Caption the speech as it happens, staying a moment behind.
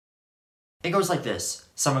It goes like this.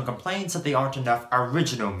 Someone complains that there aren't enough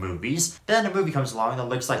original movies, then a movie comes along that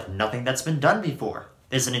looks like nothing that's been done before.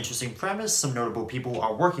 There's an interesting premise, some notable people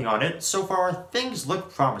are working on it, so far things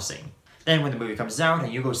look promising. Then when the movie comes out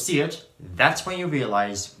and you go see it, that's when you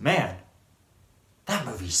realize, man, that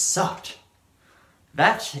movie sucked.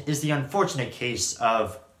 That is the unfortunate case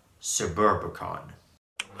of Suburbicon.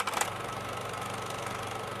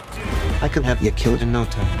 I could have you killed in no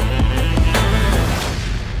time.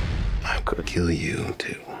 I could kill you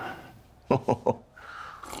too.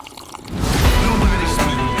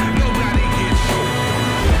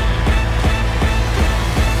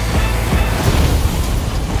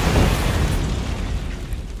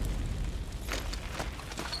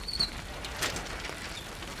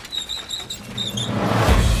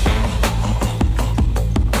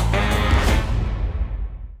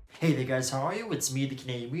 Hey there guys, how are you? It's me, the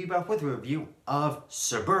Canadian Weebuff, with a review of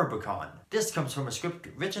Suburbicon. This comes from a script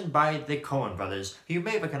written by the Coen brothers, who you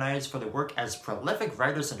may recognize for their work as prolific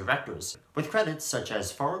writers and directors, with credits such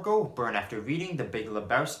as Fargo, Burn After Reading, The Big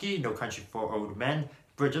Lebowski, No Country for Old Men,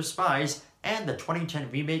 Bridge of Spies, and the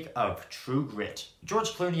 2010 remake of True Grit.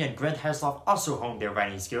 George Clooney and Grant Heslov also honed their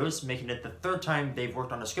writing skills, making it the third time they've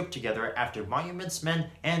worked on a script together after Monuments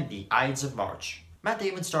Men and The Ides of March. Matt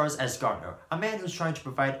Damon stars as Gardner, a man who's trying to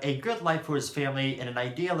provide a good life for his family in an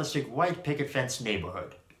idealistic white picket fence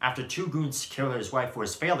neighborhood. After two goons kill his wife for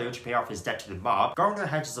his failure to pay off his debt to the mob, Gardner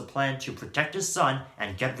hatches a plan to protect his son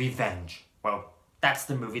and get revenge. Well, that's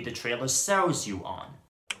the movie the trailer sells you on.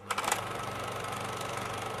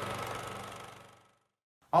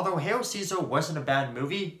 Although Hail Caesar wasn't a bad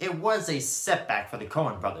movie, it was a setback for the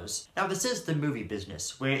Coen brothers. Now this is the movie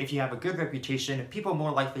business, where if you have a good reputation, people are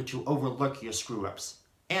more likely to overlook your screw-ups.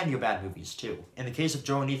 And your bad movies too. In the case of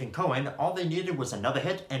Joe and Ethan Coen, all they needed was another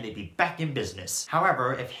hit and they'd be back in business.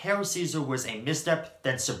 However, if Hail Caesar was a misstep,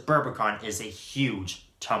 then Suburbicon is a huge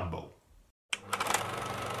tumble.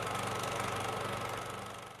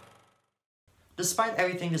 Despite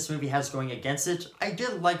everything this movie has going against it, I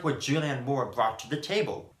did like what Julianne Moore brought to the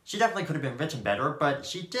table. She definitely could have been written better, but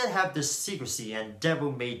she did have this secrecy and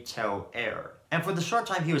devil-may-tell air. And for the short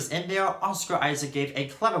time he was in there, Oscar Isaac gave a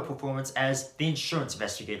clever performance as the insurance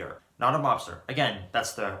investigator. Not a mobster. Again,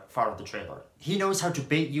 that's the part of the trailer. He knows how to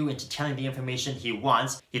bait you into telling the information he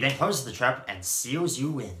wants, he then closes the trap and seals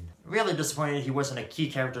you in. Really disappointed he wasn't a key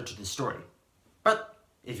character to the story. But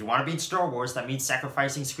if you want to be in Star Wars, that means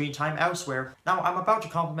sacrificing screen time elsewhere. Now, I'm about to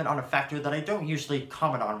compliment on a factor that I don't usually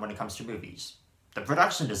comment on when it comes to movies. The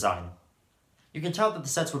production design. You can tell that the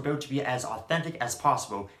sets were built to be as authentic as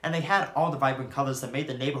possible, and they had all the vibrant colors that made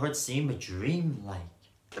the neighborhood seem dreamlike.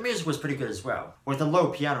 The music was pretty good as well, with the low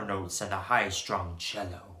piano notes and a high-strung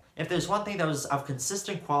cello. If there's one thing that was of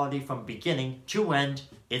consistent quality from beginning to end,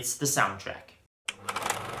 it's the soundtrack.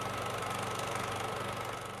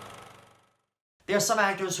 There are some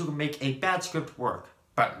actors who can make a bad script work,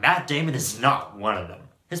 but Matt Damon is not one of them.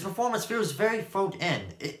 His performance feels very phoned in.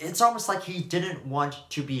 It's almost like he didn't want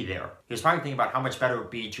to be there. He was probably thinking about how much better it would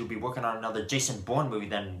be to be working on another Jason Bourne movie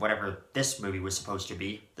than whatever this movie was supposed to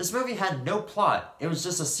be. This movie had no plot. It was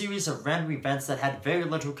just a series of random events that had very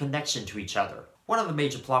little connection to each other. One of the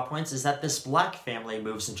major plot points is that this black family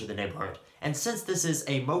moves into the neighborhood. And since this is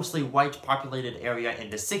a mostly white populated area in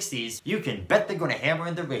the 60s, you can bet they're gonna hammer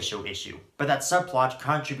in the racial issue. But that subplot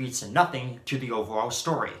contributes nothing to the overall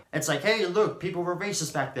story. It's like, hey look, people were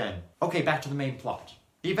racist back then. Okay, back to the main plot.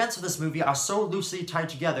 The events of this movie are so loosely tied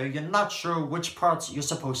together, you're not sure which parts you're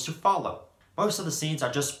supposed to follow. Most of the scenes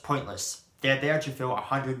are just pointless. They're there to fill a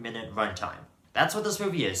 100-minute runtime. That's what this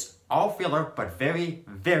movie is. All filler, but very,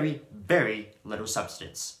 very, very little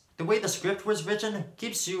substance. The way the script was written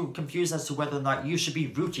keeps you confused as to whether or not you should be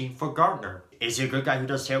rooting for Gardner. Is he a good guy who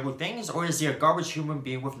does terrible things, or is he a garbage human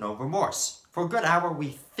being with no remorse? For a good hour, we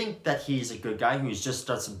think that he's a good guy who's just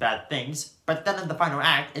done some bad things, but then in the final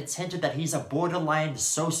act, it's hinted that he's a borderline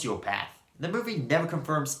sociopath. The movie never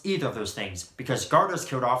confirms either of those things, because Gardner's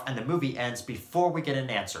killed off and the movie ends before we get an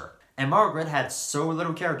answer. And Margaret had so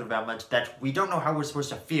little character development that we don't know how we're supposed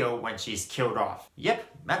to feel when she's killed off. Yep,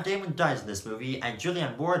 Matt Damon dies in this movie, and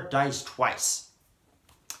Julianne Moore dies twice.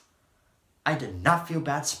 I did not feel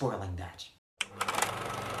bad spoiling that.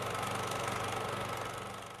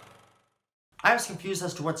 I was confused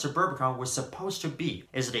as to what Suburbicon was supposed to be.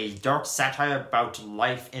 Is it a dark satire about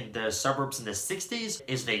life in the suburbs in the 60s?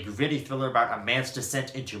 Is it a gritty thriller about a man's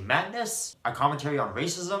descent into madness? A commentary on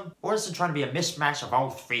racism? Or is it trying to be a mishmash of all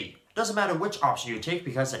three? Doesn't matter which option you take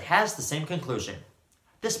because it has the same conclusion.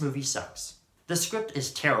 This movie sucks. The script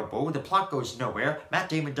is terrible, the plot goes nowhere, Matt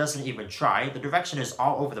Damon doesn't even try, the direction is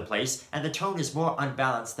all over the place, and the tone is more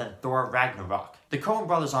unbalanced than Thor Ragnarok. The Coen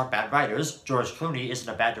brothers aren't bad writers, George Clooney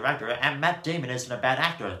isn't a bad director, and Matt Damon isn't a bad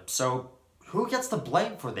actor, so who gets the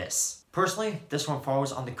blame for this? Personally, this one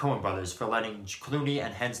falls on the Coen brothers for letting Clooney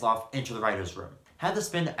and Henslow into the writer's room. Had this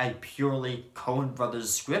been a purely Coen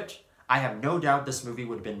brothers script, I have no doubt this movie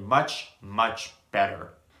would have been much, much better.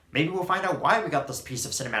 Maybe we'll find out why we got this piece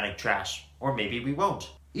of cinematic trash, or maybe we won't.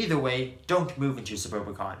 Either way, don't move into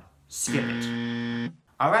Suburbicon. Skip it.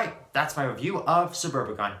 Alright, that's my review of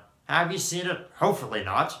Suburbicon. Have you seen it? Hopefully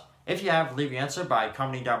not. If you have, leave your answer by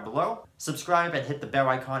commenting down below. Subscribe and hit the bell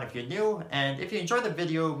icon if you're new, and if you enjoyed the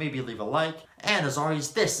video, maybe leave a like. And as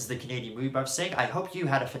always, this is the Canadian Movie Buff saying I hope you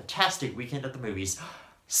had a fantastic weekend at the movies.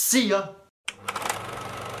 See ya!